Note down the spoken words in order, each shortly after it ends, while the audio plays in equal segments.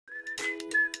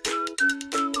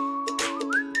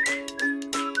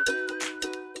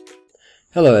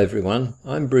Hello everyone,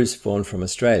 I'm Bruce Vaughan from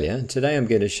Australia, and today I'm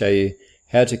going to show you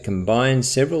how to combine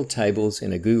several tables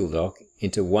in a Google Doc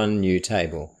into one new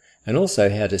table, and also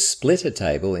how to split a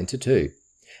table into two.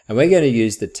 And we're going to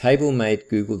use the TableMate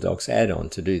Google Docs add-on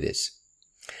to do this.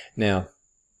 Now,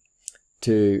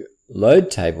 to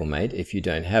load TableMate, if you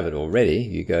don't have it already,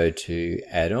 you go to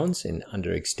Add-ons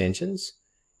under Extensions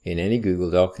in any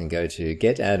Google Doc and go to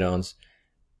Get Add-ons,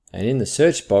 and in the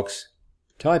search box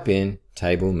type in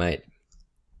TableMate.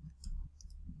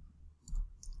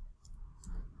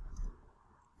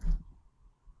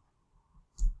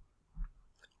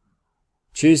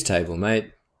 Choose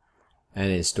TableMate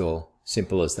and install.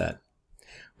 Simple as that.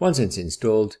 Once it's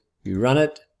installed, you run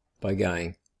it by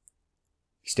going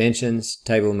Extensions,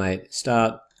 TableMate,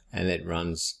 Start, and it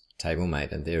runs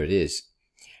TableMate, and there it is.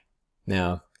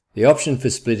 Now, the option for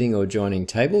splitting or joining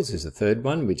tables is the third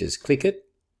one. We just click it,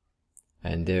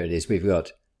 and there it is. We've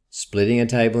got splitting a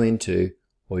table in two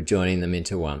or joining them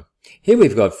into one. Here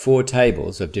we've got 4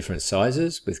 tables of different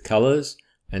sizes with colors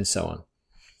and so on.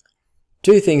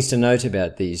 Two things to note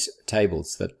about these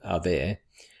tables that are there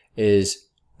is,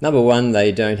 number one,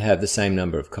 they don't have the same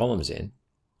number of columns in.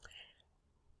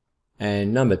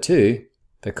 And number two,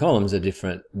 the columns are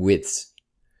different widths.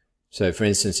 So for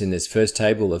instance, in this first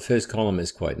table, the first column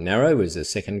is quite narrow, whereas the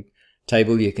second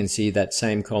table, you can see that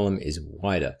same column is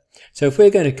wider. So if we're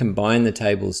going to combine the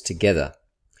tables together,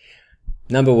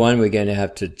 number one, we're going to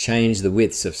have to change the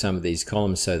widths of some of these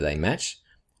columns so they match.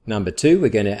 Number two, we're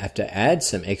going to have to add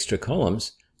some extra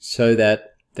columns so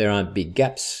that there aren't big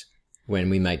gaps when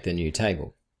we make the new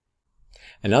table.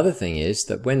 Another thing is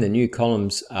that when the new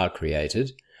columns are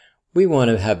created, we want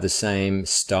to have the same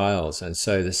styles and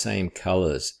so the same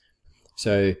colors.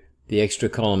 So the extra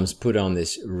columns put on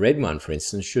this red one, for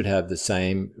instance, should have the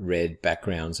same red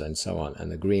backgrounds and so on,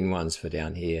 and the green ones for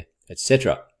down here,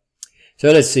 etc.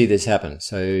 So let's see this happen.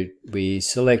 So we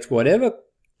select whatever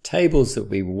tables that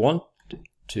we want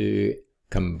to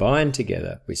combine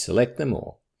together. We select them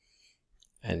all,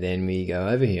 and then we go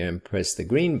over here and press the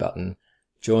green button,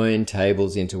 join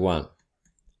tables into one,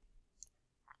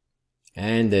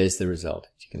 and there's the result.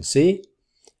 You can see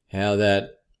how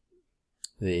that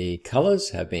the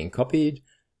colors have been copied,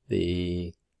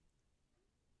 the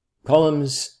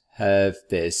columns have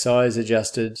their size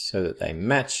adjusted so that they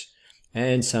match,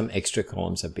 and some extra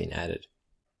columns have been added.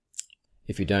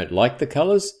 If you don't like the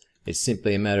colors, it's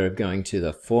simply a matter of going to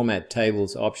the Format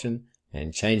Tables option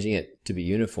and changing it to be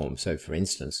uniform. So for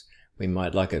instance, we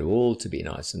might like it all to be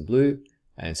nice and blue,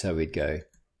 and so we'd go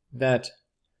that,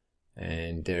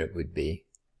 and there it would be.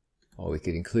 Or we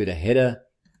could include a header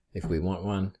if we want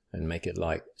one and make it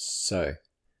like so.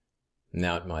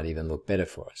 Now it might even look better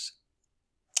for us.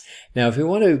 Now if we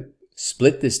want to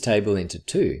split this table into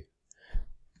two,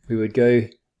 we would go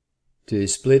to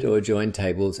split or join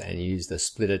tables and use the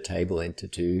split a table into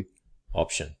two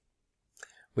option.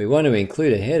 We want to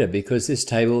include a header because this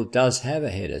table does have a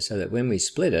header, so that when we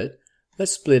split it,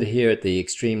 let's split here at the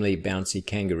extremely bouncy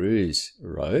kangaroos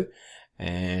row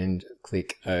and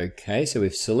click OK. So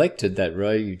we've selected that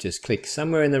row. You just click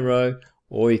somewhere in the row,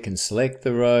 or you can select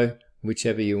the row,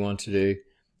 whichever you want to do,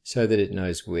 so that it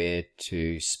knows where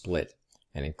to split,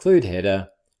 and include header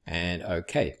and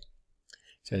OK.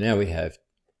 So now we have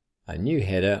a new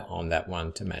header on that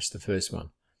one to match the first one,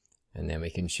 and then we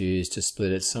can choose to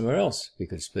split it somewhere else. We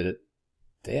could split it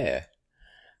there,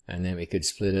 and then we could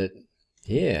split it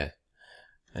here,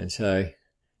 and so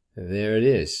there it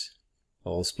is,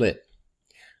 all split.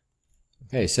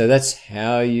 Okay, so that's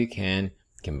how you can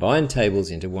combine tables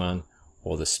into one,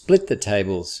 or split the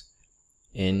tables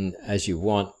in as you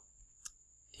want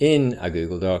in a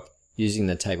Google Doc using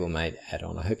the TableMate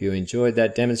add-on. I hope you enjoyed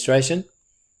that demonstration.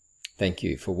 Thank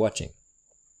you for watching.